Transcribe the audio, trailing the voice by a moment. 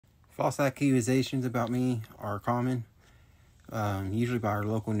False accusations about me are common, usually by our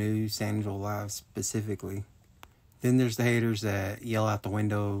local news, San Angelo Live specifically. Then there's the haters that yell out the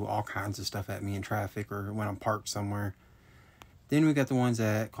window all kinds of stuff at me in traffic or when I'm parked somewhere. Then we got the ones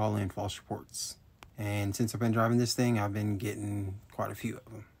that call in false reports. And since I've been driving this thing, I've been getting quite a few of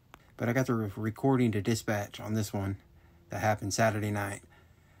them. But I got the recording to dispatch on this one that happened Saturday night.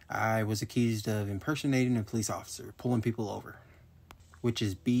 I was accused of impersonating a police officer, pulling people over, which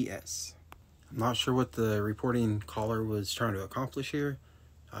is BS. I'm not sure what the reporting caller was trying to accomplish here.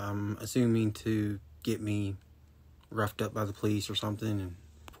 I'm assuming to get me roughed up by the police or something. And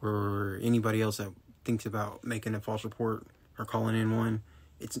for anybody else that thinks about making a false report or calling in one,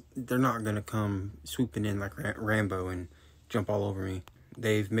 they're not going to come swooping in like Rambo and jump all over me.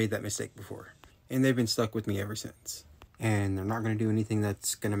 They've made that mistake before, and they've been stuck with me ever since. And they're not going to do anything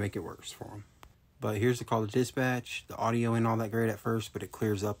that's going to make it worse for them. But here's the call to dispatch. The audio ain't all that great at first, but it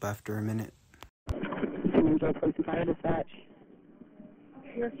clears up after a minute. San Angelo Police and Fire Dispatch.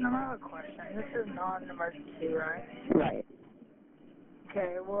 Yes, no, I have a question. This is non-emergency, right? Right.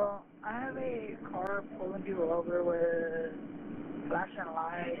 Okay, well, I have a car pulling people over with flashing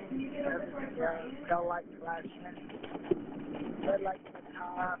lights, everything, tail lights flashing, red lights at the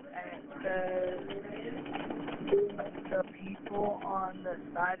top, and it says the people on the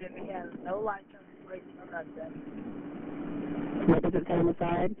side, and he has no license plate or nothing. What does it say on the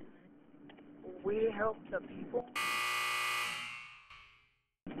side? We help the people.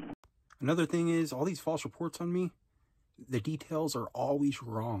 Another thing is, all these false reports on me, the details are always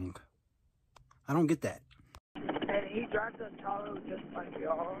wrong. I don't get that. And he drives a Tahoe just like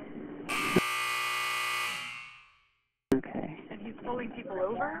y'all. Okay. And he's pulling people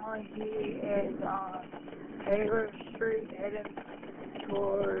over? Now he is on Taylor Street heading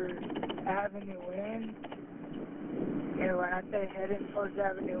towards Avenue N. And when I say heading towards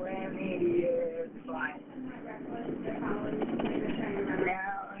Avenue N, he is flying.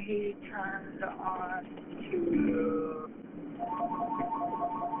 Now he turned on to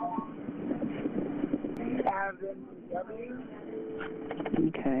Avenue W.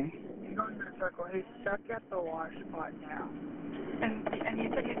 Okay. He's going in a circle. He's stuck at the wash spot now. And you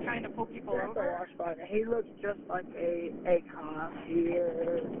said he's trying to pull people At the over? wash spot. He looks just like a cop. He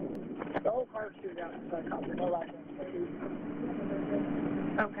is. The whole car's shooting out just like a cop. There's no license.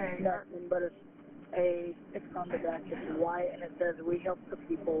 Okay. Nothing, but it's on the back. It's white, and it says, "We help the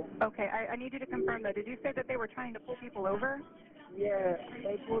people." Okay, I need you to confirm though. Did you say that they were trying to pull people over? Yeah,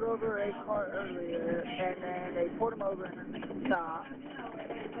 they pulled over a car earlier, and then they pulled him over and then they stopped.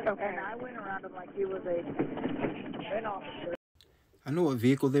 Okay. And I went around him like he was an officer. I know what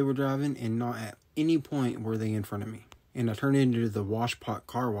vehicle they were driving, and not at any point were they in front of me. And I turned into the wash pot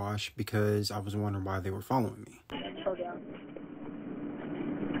car wash because I was wondering why they were following me. Slow down.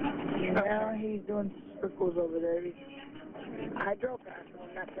 Now he's doing circles over there. I drove past him.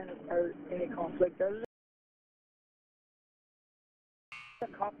 I'm not trying to start any conflict. There's a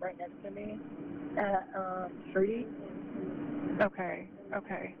cop right next to me at Street. Okay.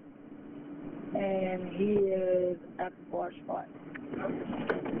 Okay. And he is at the wash spot.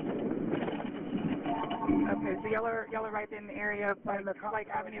 Okay, so y'all are right in the area of like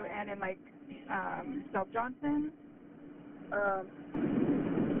Avenue N and like South Johnson?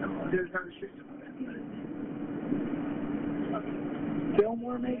 There's no street.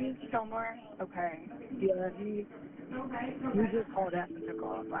 Fillmore, maybe? Fillmore? Okay. Yeah, he just called out and took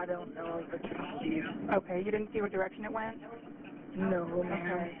off. I don't know if it's you. Okay, you didn't see what direction it went? No,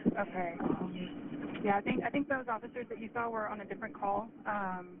 ma'am. Okay. Yeah, I think those officers that you saw were on a different call,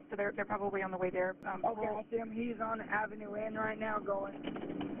 so they're probably on the way there. Okay, I see him. He's on Avenue N right now, going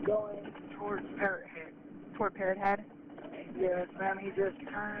towards Parrot Head. Toward Parrot Head? Yes, ma'am. He just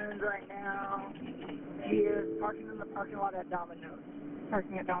turned right now. He is parking in the parking lot at Domino's.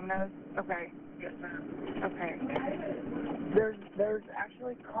 Parking at Domino's? Okay. Yes, ma'am. Okay. There's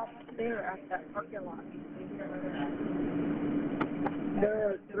actually cops there at that parking lot. There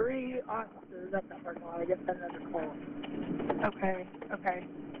are 3 officers at that parking lot. I guess that's another call. Okay. Okay.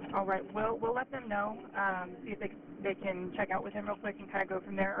 All right. We'll let them know. See if they can check out with him real quick and kind of go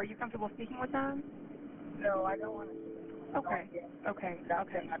from there. Are you comfortable speaking with them? No, I don't want to. Okay. Okay.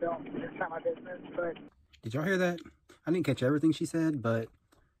 Okay. I don't. It's not my business, but. Did y'all hear that? I didn't catch everything she said, but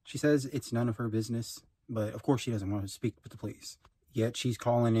she says it's none of her business. But of course she doesn't want to speak with the police. Yet she's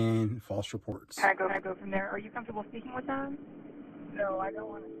calling in false reports. Can I go from there? Are you comfortable speaking with them? No, I don't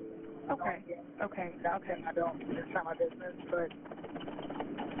want to. Okay. Okay. Okay. I don't. It's not my business, but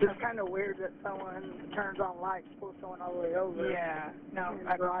it's kind of weird that someone turns on lights, pulls someone all the way over. Yeah. No.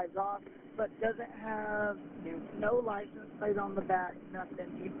 And drives off. but doesn't have no license plate on the back,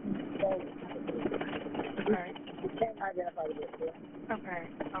 nothing. Okay. You can't identify the vehicle. Okay.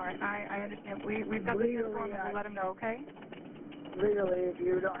 All right. I understand. We've got the vehicle and we'll let him know, okay? Legally, if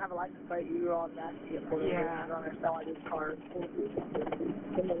you don't have a license plate, you automatically get pulled over. Yeah. I don't understand why this car is pulled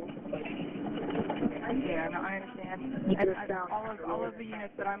over. Yeah, no, I understand. And all of the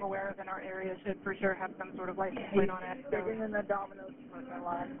units that I'm aware of in our area should for sure have some sort of license plate on it. So. Sitting in the Domino's parking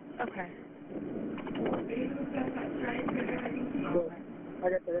lot. Okay.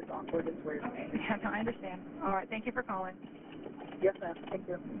 Like I said, it's awkward. It's weird. Yeah, no, I understand. All right. Thank you for calling. Yes, ma'am. Thank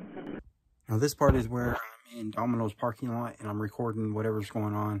you. Now this part is where I'm in Domino's parking lot and I'm recording whatever's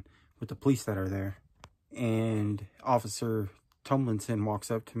going on with the police that are there. And Officer Tomlinson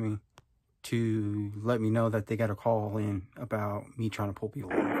walks up to me to let me know that they got a call in about me trying to pull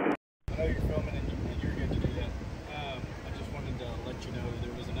people over. I know you're filming and you're good to do that. I just wanted to let you know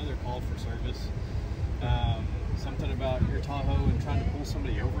there was another call for service. Something about your Tahoe and trying to pull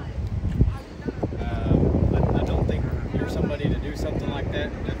somebody over. I don't think you're somebody to do something like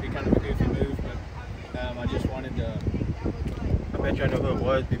that. That'd be kind of a goofy move, but I just wanted to... I bet you I know who it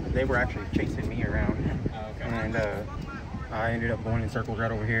was. They were actually chasing me around. Oh, okay. And I ended up going in circles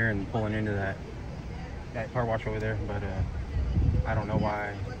right over here and pulling into that car wash over there. But I don't know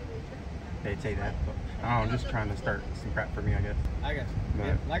why they'd say that. But I don't know, just trying to start some crap for me, I guess. I guess. But,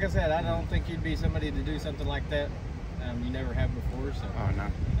 Yeah, like I said, I don't think you'd be somebody to do something like that. You never have before, so... Oh, no.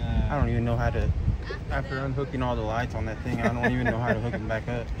 I don't even know how to... After unhooking all the lights on that thing, I don't even know how to hook them back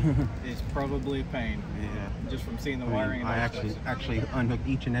up. It's probably a pain. Yeah. Just from seeing the wiring. I actually unhooked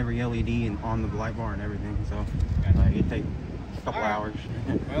each and every LED and on the light bar and everything, so Gotcha. it takes a couple hours.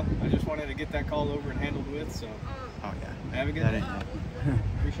 Well, I just wanted to get that call over and handled with, so... Oh, yeah. Have a good That day. ain't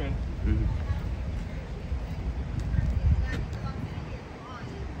Appreciate it. Mm-hmm.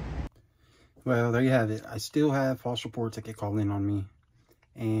 Well, there you have it. I still have false reports that get called in on me,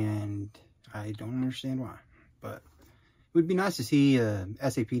 and I don't understand why. But it would be nice to see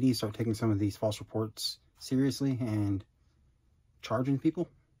SAPD start taking some of these false reports seriously and charging people.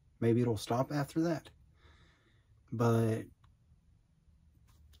 Maybe it'll stop after that. But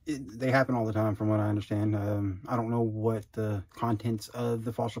they happen all the time from what I understand. I don't know what the contents of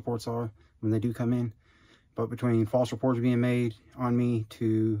the false reports are when they do come in. But between false reports being made on me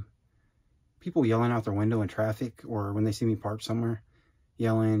to people yelling out their window in traffic or when they see me parked somewhere,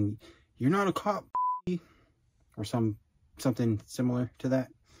 yelling, "You're not a cop," or something similar to that.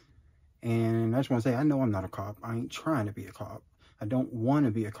 And I just want to say, I know I'm not a cop. I ain't trying to be a cop. I don't want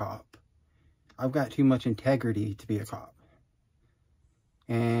to be a cop. I've got too much integrity to be a cop.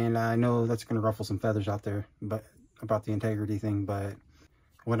 And I know that's going to ruffle some feathers out there but about the integrity thing, but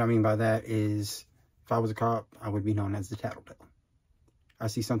what I mean by that is if I was a cop, I would be known as the tattletale. I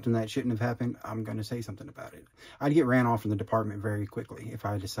see something that shouldn't have happened, I'm going to say something about it. I'd get ran off from the department very quickly if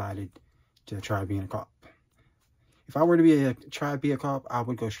I decided to try being a cop. If I were to try to be a cop, I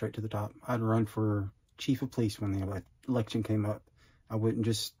would go straight to the top. I'd run for chief of police when the election came up. I wouldn't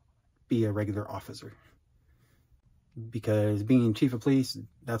just be a regular officer. Because being chief of police,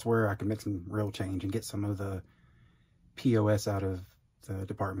 that's where I can make some real change and get some of the POS out of the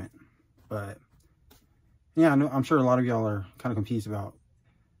department. But yeah, I'm sure a lot of y'all are kind of confused about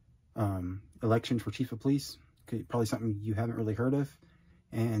elections for chief of police. Probably something you haven't really heard of.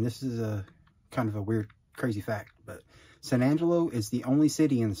 And this is a kind of a weird, crazy fact. But San Angelo is the only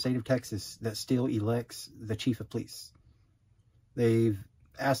city in the state of Texas that still elects the chief of police. They've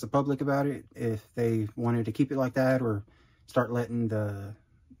asked the public about it, if they wanted to keep it like that or start letting the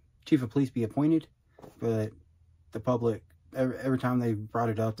chief of police be appointed. But the public, every time they brought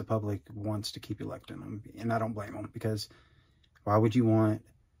it up, the public wants to keep electing them. And I don't blame them, because why would you want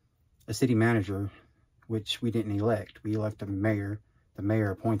a city manager, which we didn't elect? We elect a mayor. The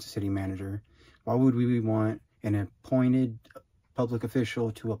mayor appoints a city manager. Why would we want an appointed public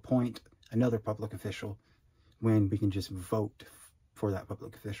official to appoint another public official when we can just vote for that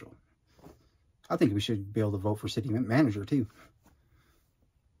public official? I think we should be able to vote for city manager too.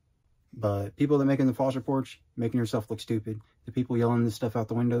 But people that making the false reports, making yourself look stupid. The people yelling this stuff out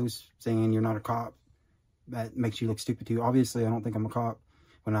the windows, saying you're not a cop, that makes you look stupid too. Obviously, I don't think I'm a cop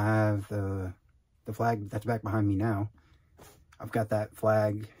when I have the flag that's back behind me now. I've got that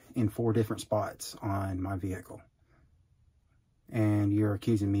flag in 4 different spots on my vehicle. And you're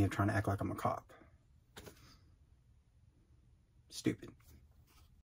accusing me of trying to act like I'm a cop. Stupid.